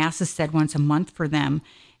month, a Mass is said once a month for them.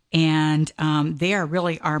 And they are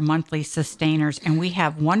really our monthly sustainers. And we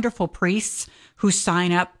have wonderful priests who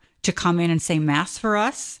sign up to come in and say Mass for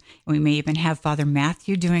us. We may even have Father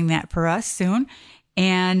Matthew doing that for us soon.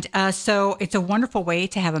 And so it's a wonderful way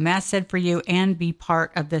to have a Mass said for you and be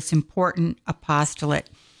part of this important apostolate.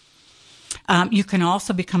 You can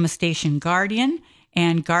also become a station guardian,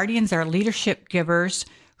 and guardians are leadership givers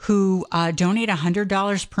who donate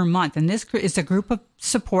 $100 per month. And this is a group of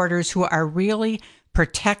supporters who are really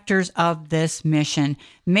protectors of this mission.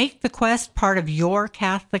 Make the Quest part of your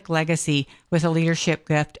Catholic legacy with a leadership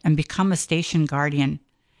gift and become a station guardian.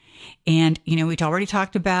 And, we'd already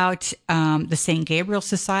talked about the St. Gabriel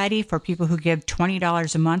Society for people who give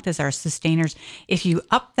 $20 a month as our sustainers. If you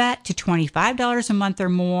up that to $25 a month or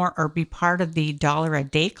more, or be part of the $1 a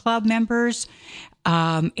day club members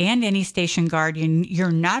and any station guardian, you're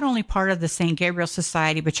not only part of the St. Gabriel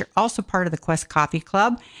Society, but you're also part of the Quest Coffee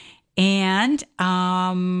Club. And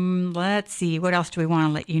let's see, what else do we want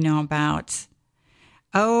to let you know about?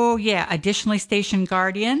 Oh, yeah. Additionally, station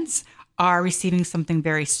guardians are receiving something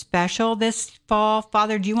very special this fall.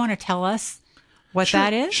 Father, do you want to tell us what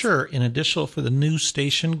that is? Sure. In addition, for the new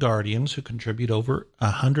station guardians who contribute over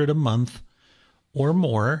 $100 a month or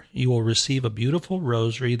more, you will receive a beautiful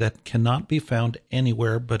rosary that cannot be found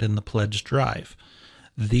anywhere but in the pledge drive.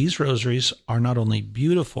 These rosaries are not only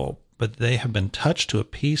beautiful, but they have been touched to a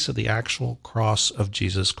piece of the actual cross of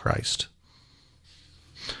Jesus Christ.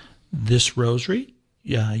 This rosary,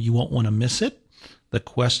 you won't want to miss it. The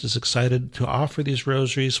Quest is excited to offer these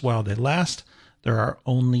rosaries while they last. There are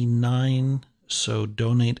only 9, so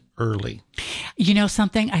donate early. You know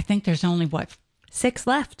something? I think there's only, 6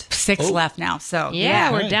 left. 6 left now. So,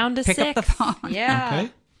 Yeah, we're down to Pick 6. up the phone. Yeah.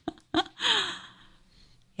 Okay.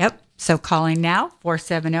 Yep. So calling now,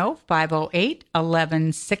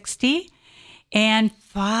 470-508-1160. And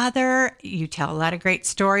Father, you tell a lot of great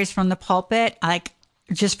stories from the pulpit. Like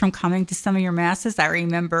just from coming to some of your masses, I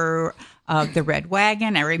remember the red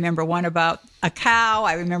wagon. I remember one about a cow.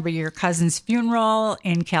 I remember your cousin's funeral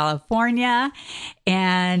in California.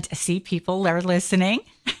 And see, people are listening.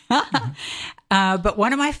 But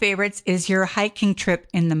one of my favorites is your hiking trip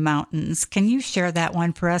in the mountains. Can you share that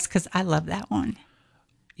one for us? Because I love that one.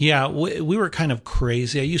 Yeah, we were kind of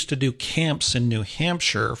crazy. I used to do camps in New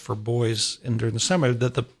Hampshire for boys, and during the summer,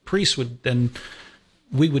 that the priest would then,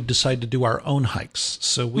 we would decide to do our own hikes.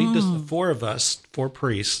 So we just, the 4 of us, 4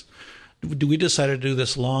 priests, we decided to do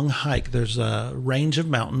this long hike. There's a range of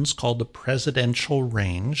mountains called the Presidential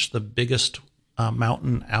Range. The biggest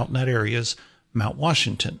mountain out in that area is Mount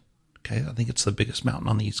Washington. Okay, I think it's the biggest mountain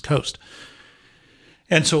on the East Coast.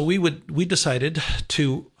 And so we decided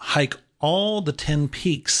to hike all the 10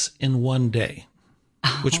 peaks in one day,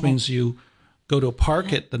 which means you go to a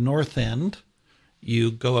park at the north end,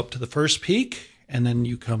 you go up to the first peak, and then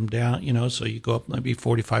you come down, so you go up maybe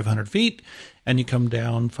 4,500 feet, and you come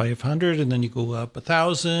down 500, and then you go up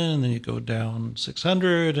 1,000, and then you go down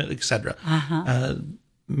 600, etc.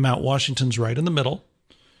 Mount Washington's right in the middle,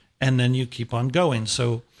 and then you keep on going.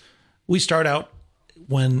 So we start out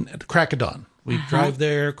at the crack of dawn. We drive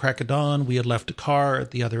there, crack of dawn. We had left a car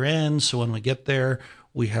at the other end. So when we get there,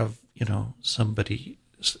 we have, we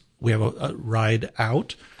have a ride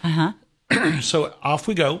out. So off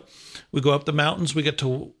we go. We go up the mountains. We get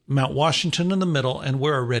to Mount Washington in the middle, and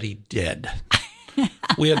we're already dead.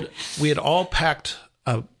 We had all packed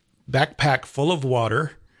a backpack full of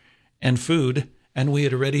water and food, and we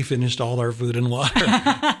had already finished all our food and water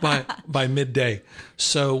by midday.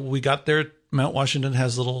 So we got there. Mount Washington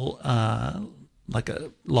has a little, like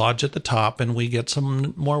a lodge at the top, and we get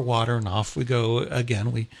some more water, and off we go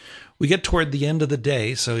again. We get toward the end of the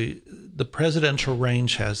day. So the Presidential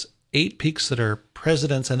Range has 8 peaks that are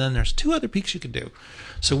presidents, and then there's 2 other peaks you can do.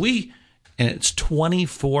 So and it's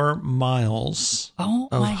 24 miles of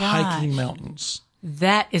hiking mountains.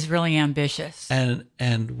 That is really ambitious. And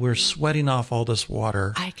we're sweating off all this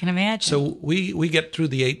water. I can imagine. So we get through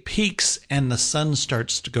the 8 peaks, and the sun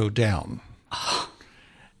starts to go down.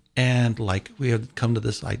 And we had come to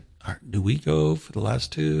this, do we go for the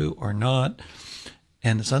last 2 or not?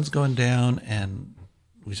 And the sun's going down, and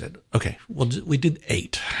we said, okay, well, we did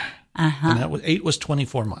 8. And that was 8 was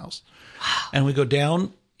 24 miles. Wow. And we go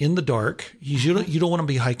down in the dark. You don't want to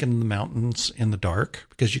be hiking in the mountains in the dark,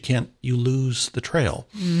 because you lose the trail,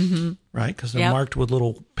 right? Because they're marked with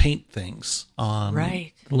little paint things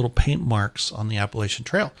little paint marks on the Appalachian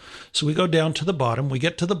Trail. So we go down to the bottom. We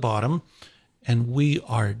get to the bottom, and we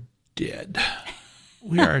are dead.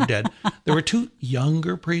 We are dead. There were 2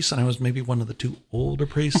 younger priests, and I was maybe one of the 2 older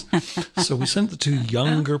priests. So we sent the 2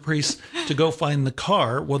 younger priests to go find the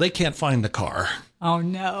car. Well, they can't find the car. Oh,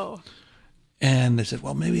 no. And they said,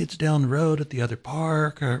 well, maybe it's down the road at the other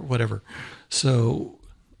park or whatever. So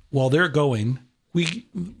while they're going,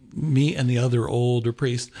 me and the other older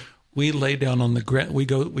priest, we lay down on the ground.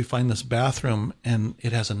 We find this bathroom, and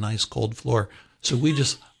it has a nice cold floor. So we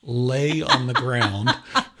just lay on the ground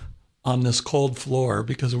on this cold floor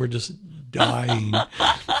because we're just dying.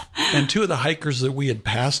 And 2 of the hikers that we had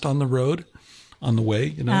passed on the road, on the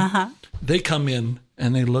way, they come in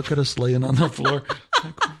and they look at us laying on the floor.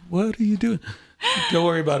 Like, what are you doing? Don't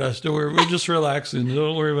worry about us. Don't worry. We're just relaxing.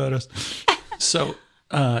 Don't worry about us. So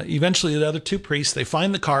eventually the other 2 priests, they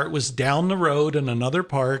find the car. It was down the road in another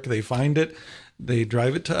park. They find it. They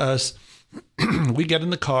drive it to us. We get in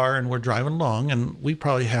the car, and we're driving along, and we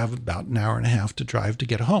probably have about an hour and a half to drive to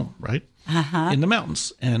get home, right? In the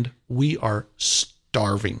mountains. And we are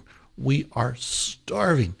starving.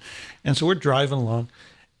 And so we're driving along,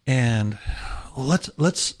 and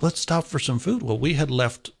let's stop for some food. Well, we had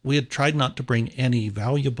tried not to bring any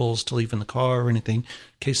valuables to leave in the car or anything in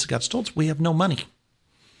case it got stolen. So we have no money.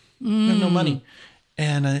 We have no money.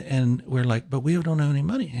 And we're like, but we don't have any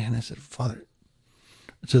money. And I said, Father,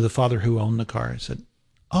 to the father who owned the car, I said,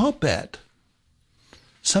 I'll bet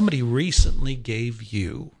somebody recently gave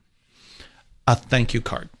you a thank you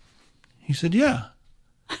card. He said, yeah.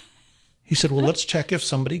 He said, well, let's check if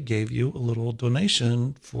somebody gave you a little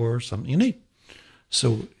donation for something you need.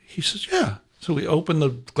 So he says, yeah. So we open the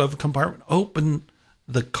glove compartment, open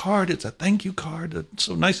the card. It's a thank you card. It's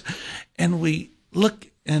so nice. And we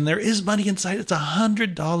look and there is money inside. It's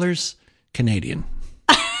 $100 Canadian.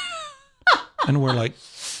 And we're like,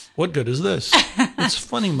 what good is this? It's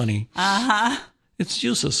funny money. It's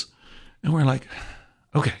useless. And we're like,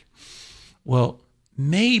 okay, well,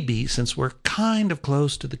 maybe since we're kind of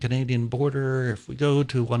close to the Canadian border, if we go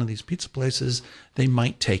to one of these pizza places, they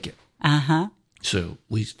might take it. So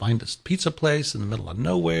we find this pizza place in the middle of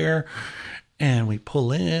nowhere, and we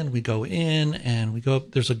pull in, we go in, and we go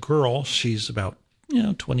up. There's a girl. She's about,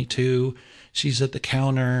 22. She's at the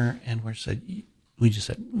counter, and we just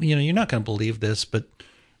said, you're not going to believe this, but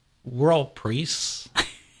we're all priests,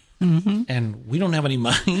 and we don't have any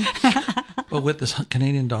money. But with this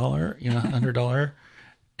Canadian dollar, $100,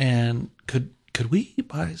 and could we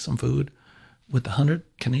buy some food with the 100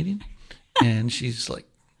 Canadian? And she's like,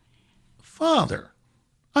 Father,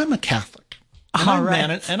 I'm a Catholic,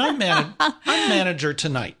 and I'm manager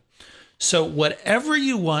tonight. So whatever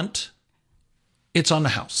you want, it's on the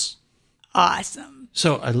house. Awesome.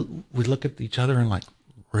 So we look at each other and like,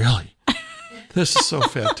 really? This is so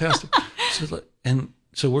fantastic.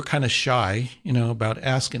 So we're kind of shy, about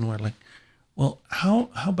asking. We're like, well, how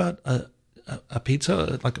about a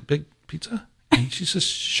pizza, like a big pizza? And she says,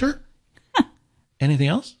 sure. Anything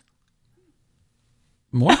else?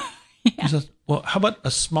 More? He says, well, how about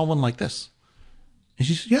a small one like this? And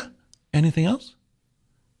she says, yeah. Anything else?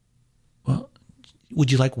 Well,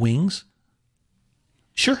 would you like wings?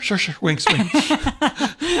 Sure. Wings.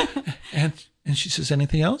 And she says,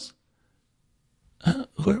 anything else?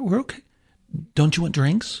 We're okay. Don't you want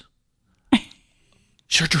drinks?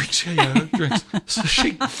 Sure, drinks. Yeah, drinks. So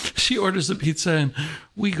she orders the pizza, and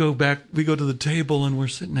we go to the table, and we're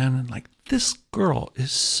sitting down, and like, this girl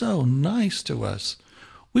is so nice to us.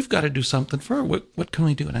 We've got to do something for her. What can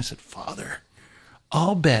we do? And I said, Father,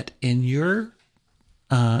 I'll bet in your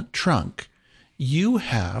trunk you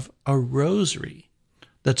have a rosary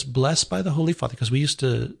that's blessed by the Holy Father, because we used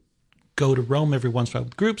to go to Rome every once in a while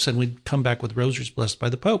with groups, and we'd come back with rosaries blessed by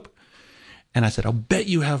the Pope. And I said, I'll bet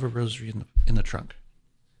you have a rosary in the trunk.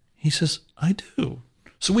 He says, I do.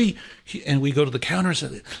 So we go to the counter,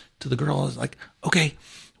 to the girl, is like, okay,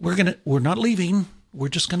 we're not leaving. We're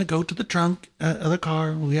just going to go to the trunk of the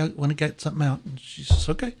car. We want to get something out. And she says,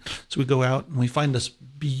 okay. So we go out and we find this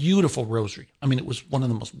beautiful rosary. I mean, it was one of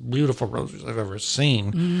the most beautiful rosaries I've ever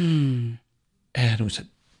seen. And we said,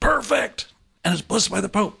 perfect. And it's blessed by the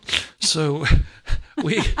Pope. So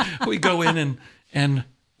we go in and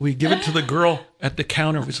we give it to the girl at the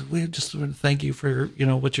counter. We said, we just want to thank you for,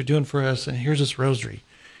 what you're doing for us. And here's this rosary.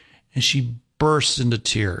 And she bursts into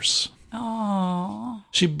tears. Oh.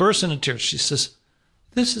 She bursts into tears. She says,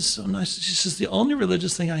 this is so nice. She says, the only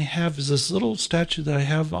religious thing I have is this little statue that I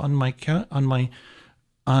have on my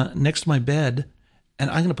next to my bed. And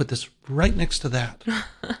I'm going to put this right next to that.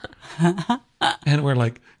 And we're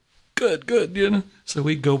like, good. So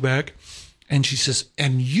we go back, and she says,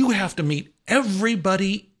 and you have to meet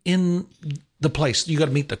everybody in the place. You got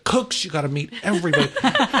to meet the cooks. You got to meet everybody.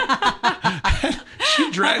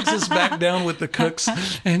 She drags us back down with the cooks,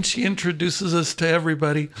 and she introduces us to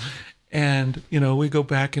everybody. And, we go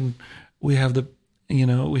back and we have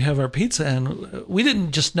we have our pizza, and we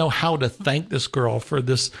didn't just know how to thank this girl for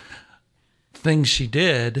this thing she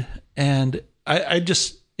did. And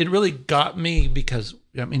it really got me, because,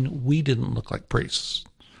 we didn't look like priests.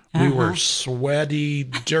 We were sweaty,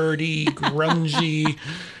 dirty, grungy,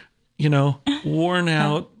 worn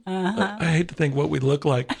out. I hate to think what we look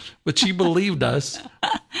like, but she believed us.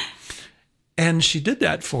 And she did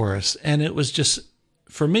that for us. And it was just,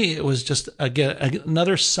 for me, it was just, again,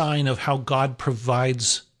 another sign of how God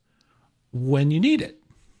provides when you need it.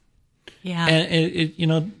 Yeah.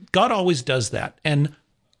 And, God always does that. And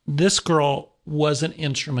this girl was an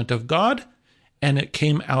instrument of God, and it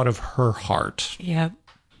came out of her heart. Yep.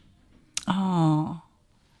 Oh,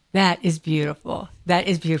 that is beautiful. That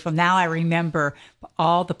is beautiful. Now I remember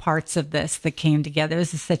all the parts of this that came together.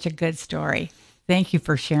 This is such a good story. Thank you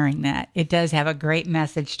for sharing that. It does have a great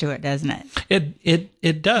message to it, doesn't it?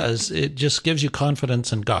 It does. It just gives you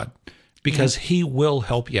confidence in God, because He will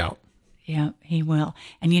help you out. Yeah, He will.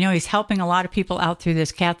 And He's helping a lot of people out through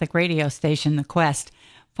this Catholic radio station, The Quest.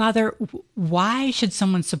 Father, why should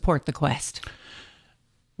someone support The Quest?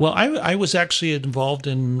 Well, I was actually involved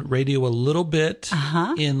in radio a little bit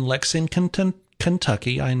in Lexington,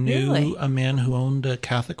 Kentucky. I knew a man who owned a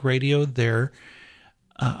Catholic radio there.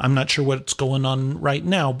 I'm not sure what's going on right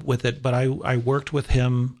now with it, but I worked with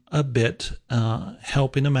him a bit,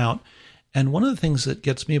 helping him out. And one of the things that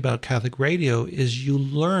gets me about Catholic radio is you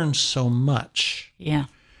learn so much. Yeah.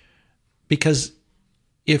 Because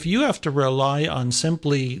if you have to rely on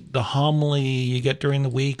simply the homily you get during the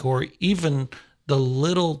week, or even the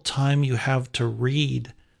little time you have to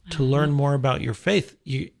read, to learn more about your faith,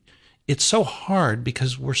 it's so hard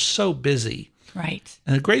because we're so busy. Right.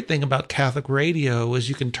 And the great thing about Catholic radio is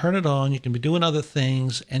you can turn it on, you can be doing other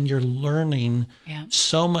things, and you're learning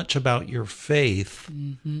so much about your faith.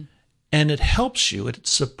 Mm-hmm. And it helps you, it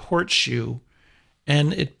supports you,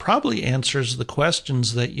 and it probably answers the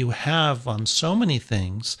questions that you have on so many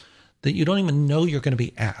things that you don't even know you're going to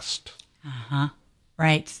be asked.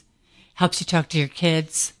 Right. Helps you talk to your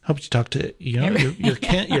kids. Helps you talk to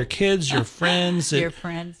your kids, your friends. Your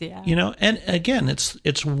friends, yeah. And again,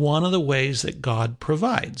 it's one of the ways that God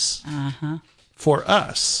provides for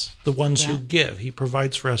us, the ones who give. He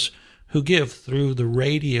provides for us who give through the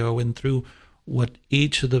radio and through what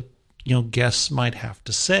each of the guests might have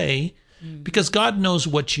to say, because God knows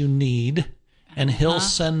what you need, and He'll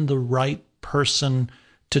send the right person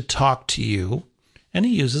to talk to you, and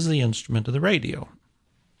He uses the instrument of the radio.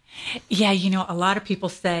 Yeah, a lot of people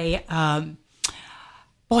say,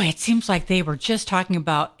 boy, it seems like they were just talking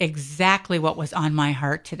about exactly what was on my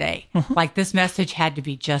heart today. Like this message had to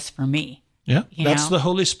be just for me. Yeah, that's the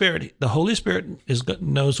Holy Spirit. The Holy Spirit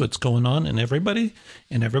knows what's going on in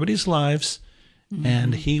everybody's lives,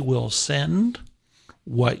 and He will send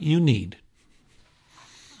what you need.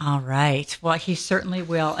 All right. Well, He certainly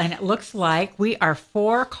will. And it looks like we are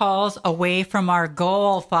 4 calls away from our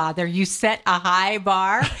goal, Father. You set a high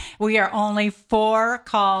bar. We are only 4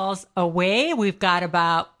 calls away. We've got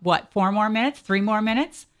about, 4 more minutes? 3 more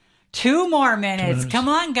minutes? 2 more minutes. Come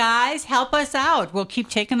on, guys. Help us out. We'll keep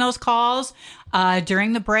taking those calls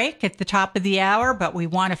during the break at the top of the hour, but we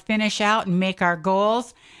want to finish out and make our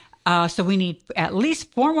goals. So we need at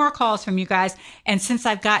least 4 more calls from you guys. And since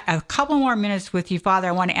I've got a couple more minutes with you, Father,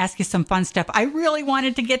 I want to ask you some fun stuff. I really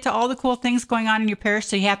wanted to get to all the cool things going on in your parish,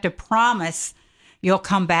 so you have to promise you'll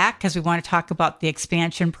come back because we want to talk about the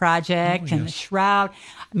expansion project and the shroud.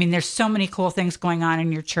 I mean, there's so many cool things going on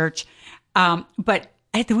in your church. But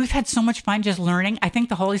we've had so much fun just learning. I think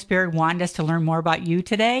the Holy Spirit wanted us to learn more about you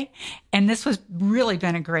today. And this was really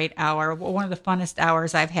been a great hour, one of the funnest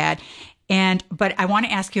hours I've had. But I want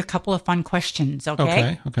to ask you a couple of fun questions,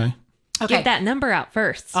 okay? Okay. Get that number out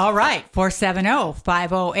first. All right,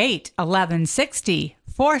 470-508-1160,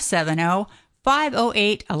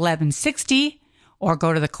 470-508-1160, or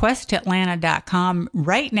go to thequestatlanta.com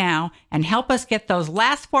right now and help us get those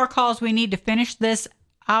last 4 calls we need to finish this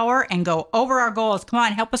hour and go over our goals. Come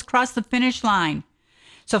on, help us cross the finish line.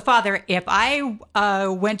 So, Father, if I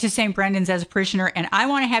went to St. Brendan's as a parishioner and I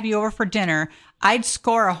want to have you over for dinner, I'd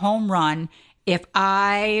score a home run if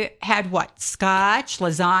I had scotch,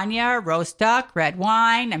 lasagna, roast duck, red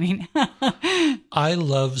wine. I mean, I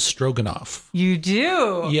love stroganoff. You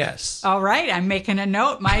do? Yes. All right. I'm making a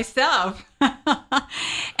note myself.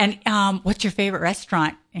 And what's your favorite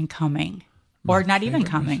restaurant in Cumming? Or not even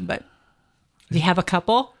Cumming, but do you have a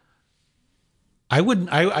couple? I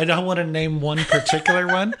don't want to name one particular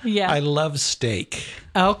one. Yeah. I love steak.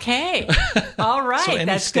 Okay. All right. So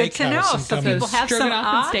that's good to know. So people have some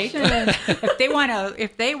options. If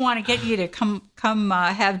they want to get you to come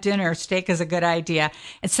have dinner, steak is a good idea.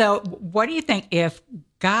 And so what do you think if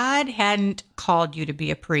God hadn't called you to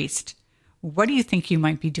be a priest? What do you think you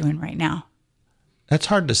might be doing right now? That's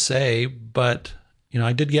hard to say, but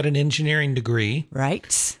I did get an engineering degree.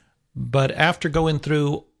 Right. But after going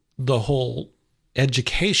through the whole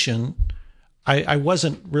education, I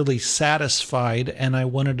wasn't really satisfied, and I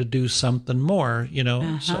wanted to do something more,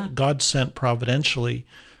 So God sent providentially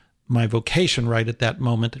my vocation right at that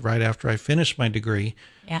moment, right after I finished my degree.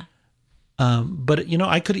 Yeah. But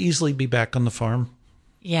I could easily be back on the farm.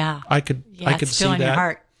 Yeah. I could it's still see in that. Your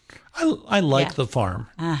heart. I like the farm.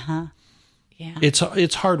 Yeah.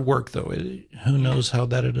 It's hard work though. Who knows how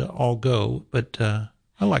that'd all go, but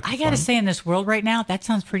I got to say, in this world right now, that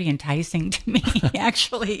sounds pretty enticing to me,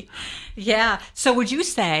 actually. Yeah. So would you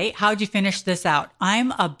say, how'd you finish this out?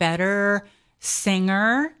 I'm a better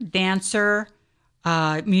singer, dancer,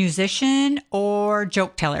 musician, or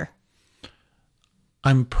joke teller?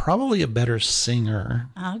 I'm probably a better singer.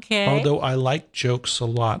 Okay. Although I like jokes a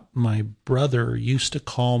lot. My brother used to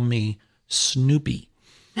call me Snoopy.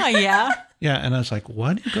 Oh, yeah? Yeah. And I was like,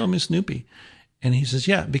 why do you call me Snoopy? And he says,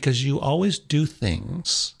 yeah, because you always do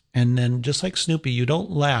things. And then just like Snoopy, you don't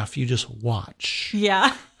laugh, you just watch.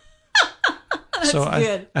 Yeah. So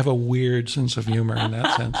I have a weird sense of humor in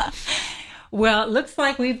that sense. Well, it looks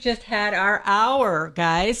like we've just had our hour,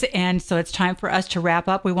 guys, and so it's time for us to wrap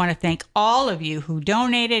up. We want to thank all of you who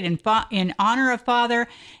donated in honor of Father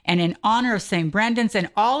and in honor of St. Brendan's, and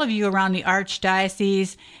all of you around the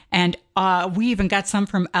Archdiocese. And we even got some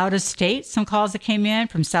from out of state, some calls that came in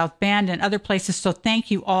from South Bend and other places. So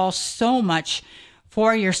thank you all so much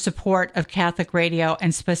for your support of Catholic Radio,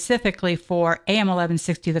 and specifically for AM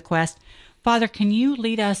 1160 The Quest. Father, can you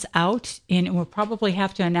lead us out? And we'll probably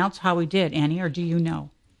have to announce how we did, Annie, or do you know?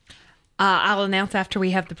 I'll announce after we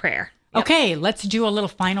have the prayer. Yep. Okay, let's do a little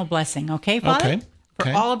final blessing. Okay, Father? Okay.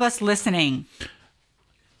 For all of us listening.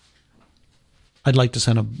 I'd like to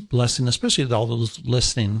send a blessing, especially to all those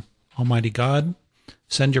listening. Almighty God,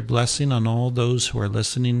 send your blessing on all those who are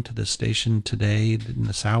listening to this station today, in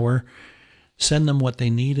this hour. Send them what they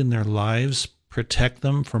need in their lives. Protect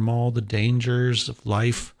them from all the dangers of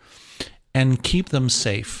life. And keep them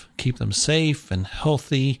safe. Keep them safe and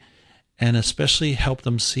healthy, and especially help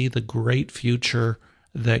them see the great future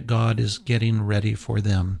that God is getting ready for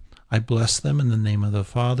them. I bless them in the name of the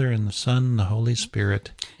Father, and the Son, and the Holy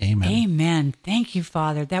Spirit. Amen. Amen. Thank you,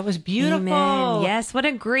 Father. That was beautiful. Amen. Yes, what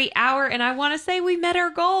a great hour. And I want to say we met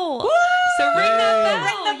our goal. Woo! So ring that bell.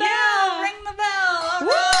 Ring the bell. Yeah. Ring the bell. All Woo!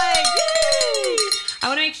 right. Yay! I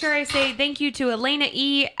want to make sure I say thank you to Elena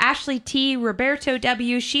E., Ashley T., Roberto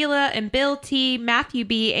W., Sheila and Bill T., Matthew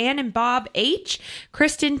B., Ann and Bob H.,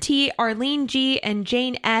 Kristen T., Arlene G., and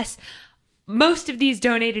Jane S. Most of these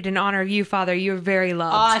donated in honor of you, Father. You're very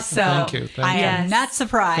loved. Awesome. Thank you. I am not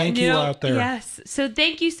surprised. Thank you out there. Yes. So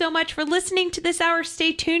thank you so much for listening to this hour.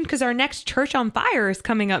 Stay tuned because our next Church on Fire is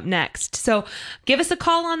coming up next. So give us a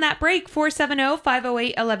call on that break,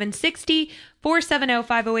 470-508-1160,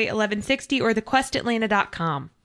 470-508-1160, or thequestatlanta.com.